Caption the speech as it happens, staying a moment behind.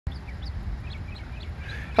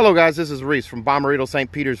Hello guys, this is Reese from Bommarito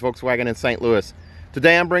St. Peter's Volkswagen in St. Louis.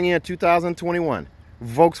 Today I'm bringing a 2021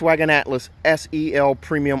 Volkswagen Atlas SEL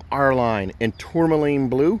Premium R-Line in tourmaline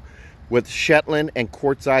blue with Shetland and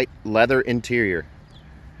quartzite leather interior.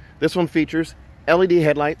 This one features LED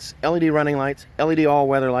headlights, LED running lights, LED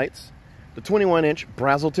all-weather lights, the 21-inch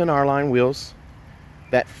Brazelton R-Line wheels,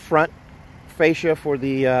 that front fascia for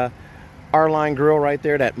the R-Line grille right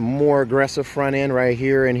there, that more aggressive front end right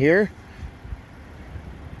here and here.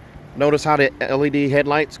 Notice how the LED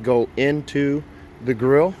headlights go into the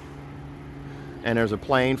grille, and there's a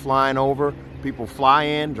plane flying over. People fly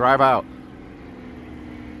in, drive out.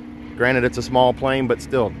 Granted, it's a small plane, but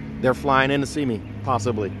still, they're flying in to see me,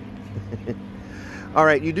 possibly. All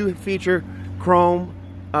right, you do feature chrome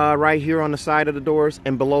right here on the side of the doors,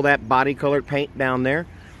 and below that, body colored paint down there,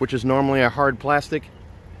 which is normally a hard plastic.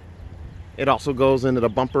 It also goes into the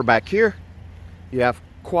bumper back here. You have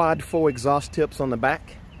quad full exhaust tips on the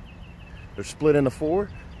back. They're split into four.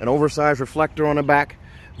 An oversized reflector on the back.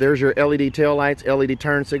 There's your LED tail lights, LED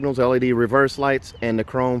turn signals, LED reverse lights, and the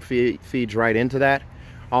chrome feeds right into that.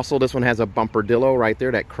 Also, this one has a bumper dillo right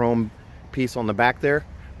there, that chrome piece on the back there.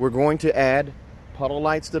 We're going to add puddle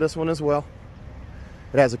lights to this one as well.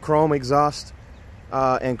 It has a chrome exhaust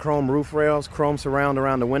and chrome roof rails, chrome surround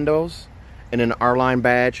around the windows, and an R-Line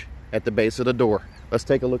badge at the base of the door. Let's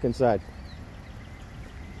take a look inside.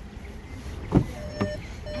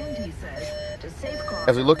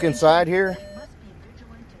 As we look inside here,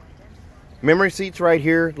 memory seats right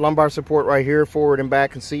here, lumbar support right here, forward and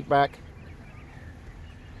back and seat back.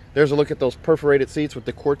 There's a look at those perforated seats with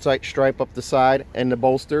the quartzite stripe up the side and the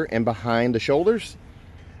bolster and behind the shoulders.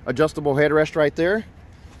 Adjustable headrest right there.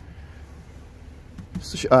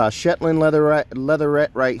 Shetland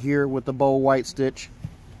leatherette right here with the bow white stitch.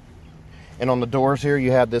 And on the doors here,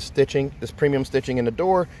 you have this stitching, this premium stitching in the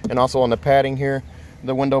door, and also on the padding here.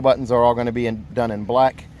 The window buttons are all going to be done in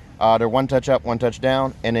black. They're one touch up, one touch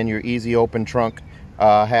down, and then your easy open trunk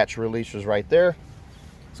hatch releases right there.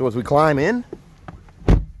 So as we climb in,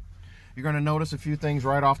 you're going to notice a few things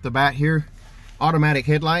right off the bat here. Automatic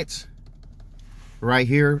headlights right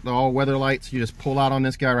here, the all-weather lights. You just pull out on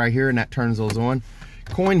this guy right here, and that turns those on.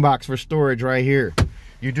 Coin box for storage right here.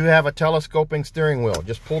 You do have a telescoping steering wheel.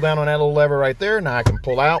 Just pull down on that little lever right there. Now I can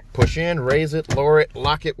pull out, push in, raise it, lower it,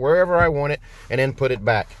 lock it wherever I want it, and then put it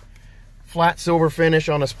back. Flat silver finish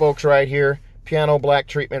on the spokes right here. Piano black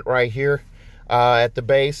treatment right here at the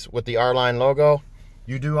base with the R-Line logo.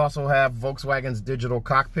 You do also have Volkswagen's digital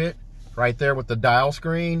cockpit right there with the dial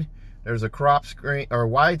screen. There's a crop screen or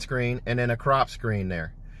wide screen and then a crop screen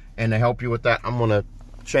there. And to help you with that, I'm going to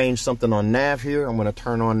change something on nav here. I'm going to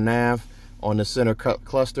turn on nav on the center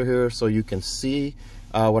cluster here so you can see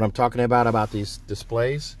what I'm talking about these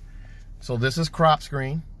displays. So this is crop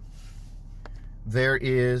screen. There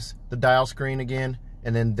is the dial screen again,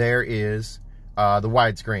 and then there is the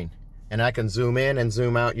wide screen. And I can zoom in and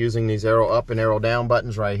zoom out using these arrow up and arrow down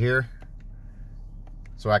buttons right here.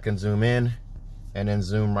 So I can zoom in and then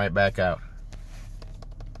zoom right back out.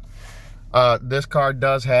 This car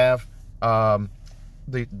does have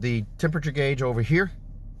the temperature gauge over here.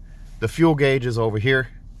 The fuel gauge is over here,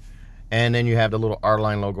 and then you have the little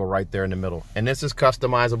R-Line logo right there in the middle. And this is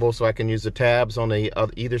customizable, so I can use the tabs on the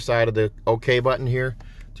either side of the OK button here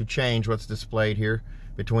to change what's displayed here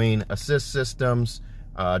between assist systems,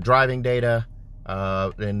 driving data,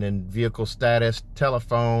 and then vehicle status,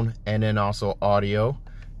 telephone, and then also audio,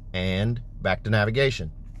 and back to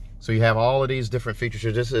navigation. So you have all of these different features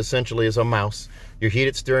here. This essentially is a mouse. Your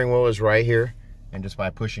heated steering wheel is right here, and just by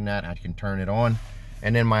pushing that, I can turn it on.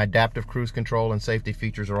 And then my adaptive cruise control and safety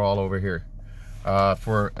features are all over here.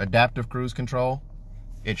 For adaptive cruise control,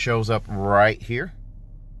 it shows up right here.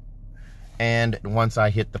 And once I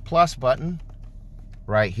hit the plus button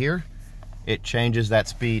right here, it changes that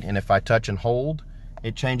speed. And if I touch and hold,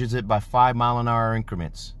 it changes it by 5-mile-an-hour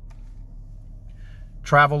increments.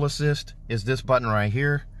 Travel assist is this button right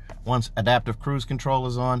here. Once adaptive cruise control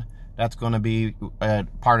is on, that's going to be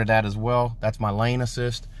part of that as well. That's my lane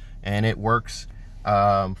assist, and it works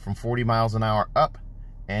from 40 miles an hour up,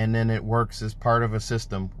 and then it works as part of a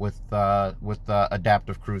system with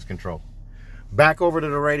adaptive cruise control. Back over to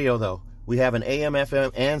the radio though. We have an AM,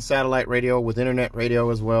 FM, and satellite radio with internet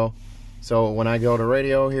radio as well. So when I go to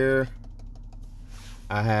radio here,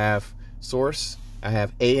 I have source, I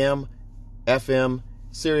have AM, FM,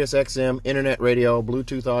 Sirius XM, internet radio,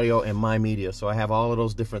 Bluetooth audio, and my media. So I have all of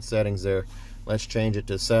those different settings there. Let's change it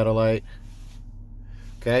to satellite.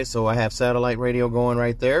 Okay, so I have satellite radio going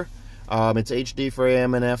right there. It's HD for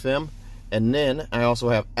AM and FM. And then I also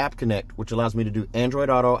have App Connect, which allows me to do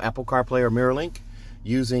Android Auto, Apple CarPlay, or MirrorLink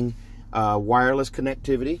using wireless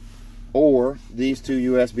connectivity, or these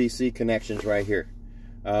two USB-C connections right here.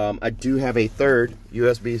 I do have a third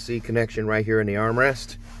USB-C connection right here in the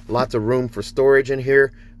armrest. Lots of room for storage in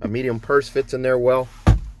here. A medium purse fits in there well.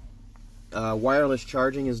 Wireless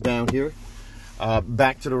charging is down here.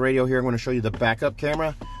 Back to the radio here, I'm going to show you the backup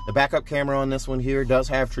camera. The backup camera on this one here does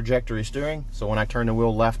have trajectory steering, so when I turn the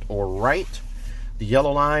wheel left or right, the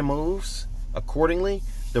yellow line moves accordingly.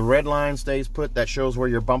 The red line stays put, that shows where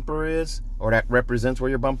your bumper is, or that represents where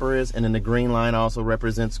your bumper is, and then the green line also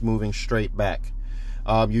represents moving straight back.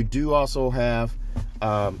 You do also have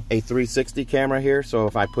a 360 camera here, so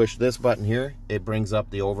if I push this button here, it brings up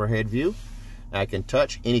the overhead view. I can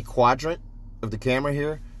touch any quadrant of the camera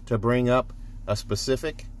here to bring up a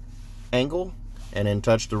specific angle, and then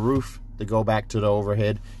touch the roof to go back to the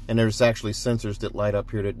overhead. And there's actually sensors that light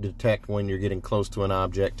up here to detect when you're getting close to an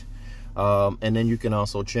object. And then you can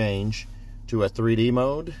also change to a 3D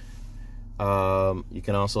mode. You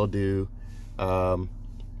can also do,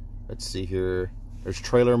 let's see here, there's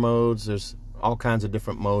trailer modes, there's all kinds of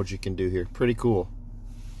different modes you can do here. Pretty cool.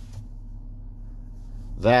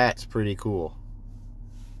 That's pretty cool.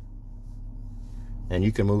 And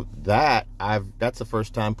you can move that. That's the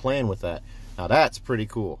first time playing with that. Now that's pretty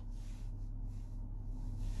cool.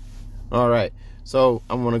 All right, so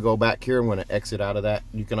I'm going to go back here. I'm going to exit out of that.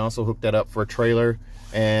 You can also hook that up for a trailer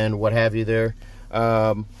and what have you there.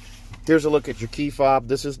 Here's a look at your key fob.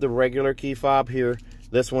 This is the regular key fob here.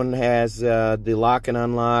 This one has the lock and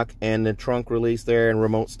unlock and the trunk release there and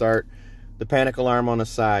remote start. The panic alarm on the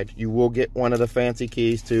side. You will get one of the fancy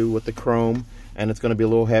keys too with the chrome, and it's going to be a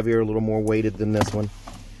little heavier, a little more weighted than this one.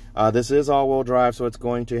 This is all-wheel drive, so it's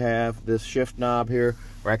going to have this shift knob here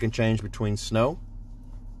where I can change between snow,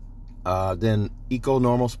 then eco,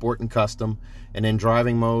 normal, sport, and custom, and then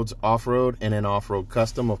driving modes, off-road, and then off-road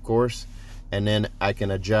custom, of course. And then I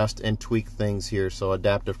can adjust and tweak things here. So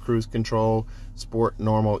adaptive cruise control, sport,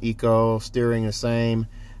 normal, eco, steering the same,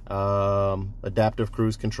 adaptive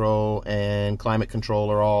cruise control, and climate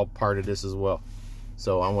control are all part of this as well.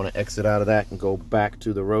 So I want to exit out of that and go back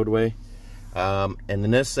to the roadway. And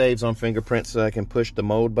then this saves on fingerprints, so I can push the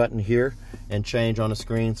mode button here and change on the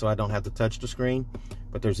screen so I don't have to touch the screen.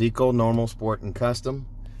 But there's eco, normal, sport, and custom.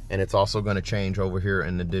 And it's also going to change over here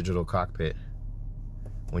in the digital cockpit.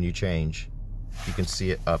 When you change, you can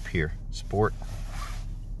see it up here, sport.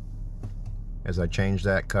 As I change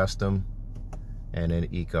that, custom, and then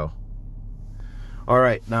eco. All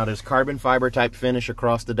right, now there's carbon fiber type finish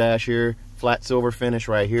across the dash here, flat silver finish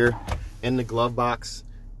right here. In the glove box,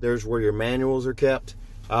 there's where your manuals are kept.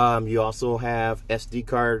 You also have SD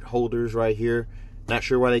card holders right here. Not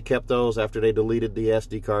sure why they kept those after they deleted the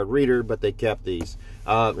SD card reader, but they kept these.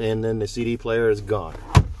 And then the CD player is gone.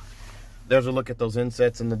 There's a look at those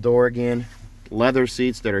insets in the door again. Leather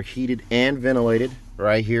seats that are heated and ventilated.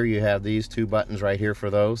 Right here you have these two buttons right here for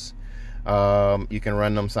those. You can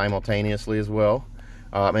run them simultaneously as well.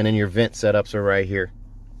 And then your vent setups are right here.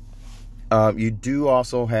 You do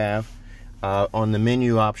also have on the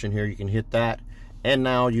menu option here, you can hit that, and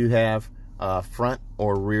now you have front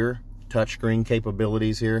or rear touchscreen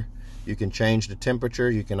capabilities here. You can change the temperature,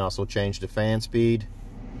 you can also change the fan speed,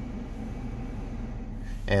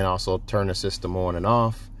 and also turn the system on and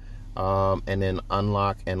off, and then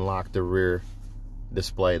unlock and lock the rear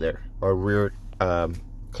display there, or rear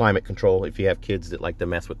climate control if you have kids that like to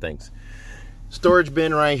mess with things. Storage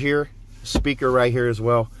bin right here, speaker right here as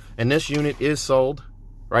well, and this unit is sold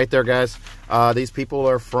right there, guys. These people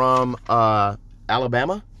are from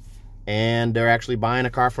Alabama, and they're actually buying a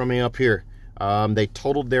car from me up here. They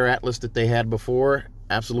totaled their Atlas that they had before,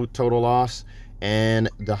 absolute total loss, and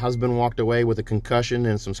the husband walked away with a concussion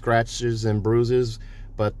and some scratches and bruises,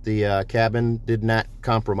 but the cabin did not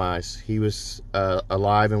compromise. He was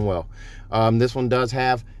alive and well. This one does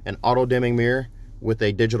have an auto dimming mirror with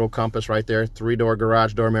a digital compass right there, 3-door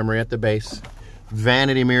garage door memory at the base,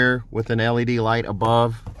 vanity mirror with an LED light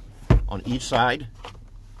above on each side,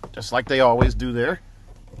 just like they always do there.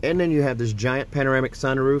 And then you have this giant panoramic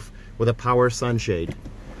sunroof with a power sunshade.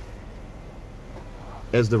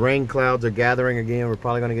 As the rain clouds are gathering again, we're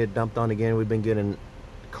probably going to get dumped on again. We've been getting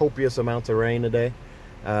copious amounts of rain today,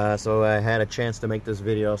 so I had a chance to make this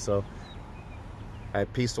video, so I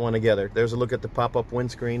pieced one together. There's a look at the pop-up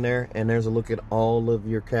windscreen there, and there's a look at all of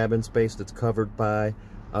your cabin space that's covered by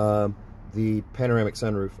the panoramic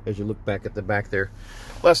sunroof as you look back at the back there.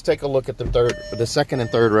 Let's take a look at the second and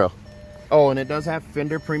third row. Oh, and it does have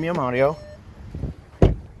Fender premium audio.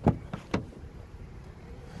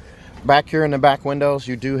 Back here in the back windows,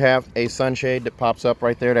 you do have a sunshade that pops up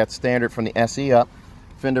right there. That's standard from the SE up.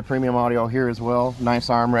 Fender premium audio here as well. Nice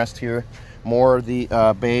armrest here. more of the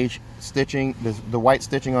beige stitching, the white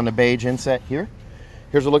stitching on the beige inset here.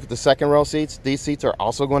 Here's a look at the second row seats. These seats are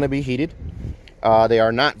also going to be heated. They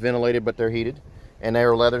are not ventilated, but they're heated, and they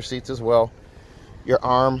are leather seats as well. Your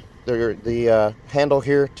arm, the handle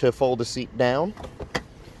here to fold the seat down,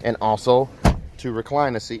 and also to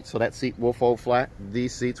recline the seat, so that seat will fold flat.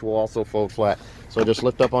 These seats will also fold flat. So just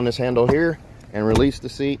lift up on this handle here and release the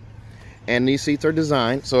seat. And these seats are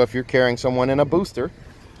designed so if you're carrying someone in a booster,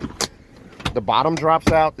 the bottom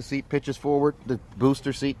drops out, the seat pitches forward, the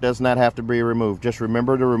booster seat does not have to be removed. Just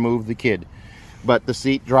remember to remove the kid. But the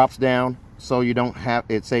seat drops down so you don't have,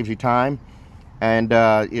 it saves you time, and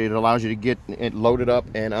it allows you to get it loaded up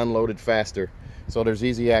and unloaded faster. So there's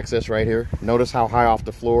easy access right here. Notice how high off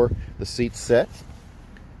the floor the seat's set.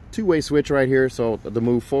 Two-way switch right here, so to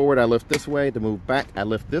move forward I lift this way, to move back I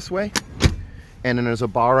lift this way. And then there's a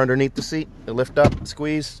bar underneath the seat to lift up,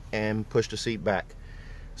 squeeze, and push the seat back.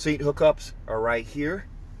 Seat hookups are right here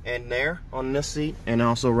and there on this seat, and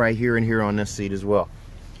also right here and here on this seat as well.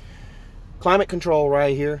 Climate control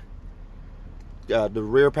right here. The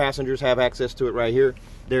rear passengers have access to it right here.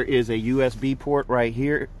 There is a USB port right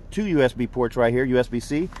here, two USB ports right here,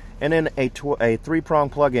 USB-C, and then a three-prong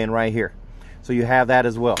plug-in right here. So you have that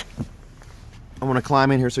as well. I want to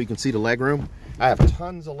climb in here so you can see the leg room. I have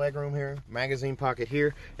tons of leg room here. Magazine pocket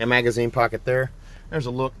here and magazine pocket there. There's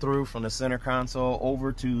a look through from the center console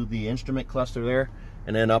over to the instrument cluster there,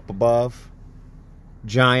 and then up above,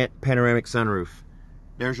 giant panoramic sunroof.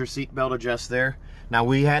 There's your seat belt adjust there. Now,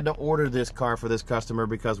 we had to order this car for this customer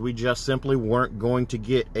because we just simply weren't going to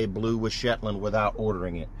get a blue with Shetland without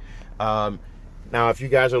ordering it. Now, if you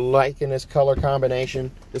guys are liking this color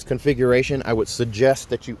combination, this configuration, I would suggest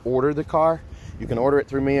that you order the car. You can order it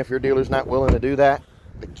through me if your dealer's not willing to do that.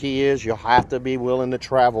 The key is you'll have to be willing to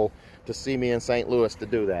travel to see me in St. Louis to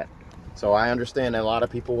do that. So I understand that a lot of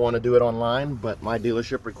people want to do it online, but my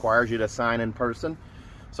dealership requires you to sign in person.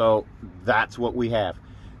 So that's what we have.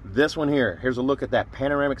 This one here, here's a look at that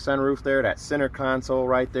panoramic sunroof there, that center console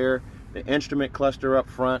right there, the instrument cluster up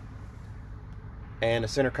front, and the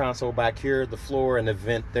center console back here, the floor and the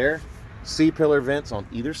vent there. C-pillar vents on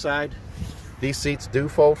either side. These seats do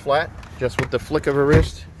fold flat, just with the flick of a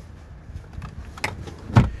wrist.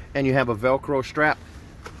 And you have a Velcro strap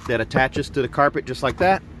that attaches to the carpet just like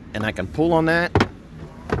that, and I can pull on that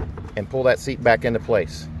and pull that seat back into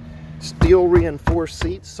place. Steel reinforced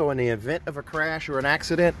seats, so in the event of a crash or an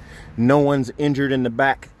accident, no one's injured in the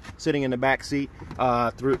back, sitting in the back seat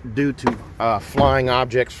due to flying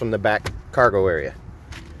objects from the back cargo area.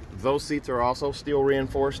 Those seats are also steel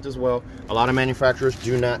reinforced as well. A lot of manufacturers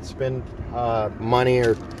do not spend money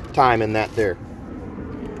or time in that there.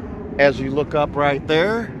 As you look up right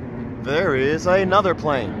there, there is another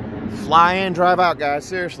plane. Fly in, drive out, guys.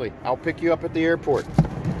 Seriously, I'll pick you up at the airport.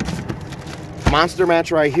 Monster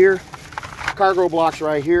match right here. Cargo blocks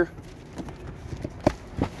right here.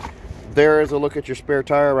 There is a look at your spare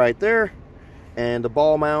tire right there. And the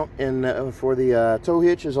ball mount for the tow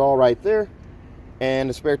hitch is all right there. And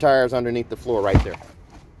the spare tire is underneath the floor right there.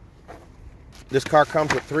 This car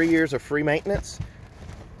comes with 3 years of free maintenance.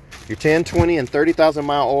 Your 10, 20, and 30,000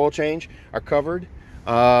 mile oil change are covered.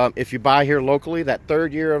 If you buy here locally, that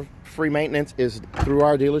 3rd year of free maintenance is through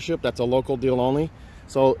our dealership. That's a local deal only.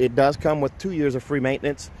 So it does come with 2 years of free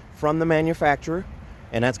maintenance from the manufacturer,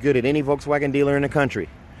 and that's good at any Volkswagen dealer in the country.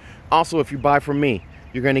 Also, if you buy from me,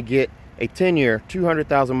 you're going to get a 10-year,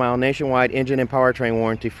 200,000 mile nationwide engine and powertrain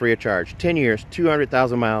warranty free of charge. 10 years,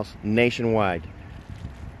 200,000 miles nationwide.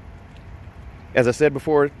 As I said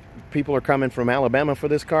before, people are coming from Alabama for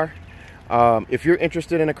this car. If you're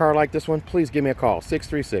interested in a car like this one, please give me a call.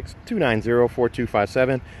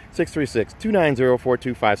 636-290-4257.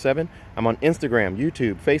 636-290-4257. I'm on Instagram,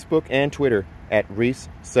 YouTube, Facebook, and Twitter at Reese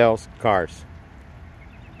Sells Cars.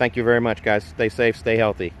 Thank you very much, guys. Stay safe, stay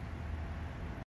healthy.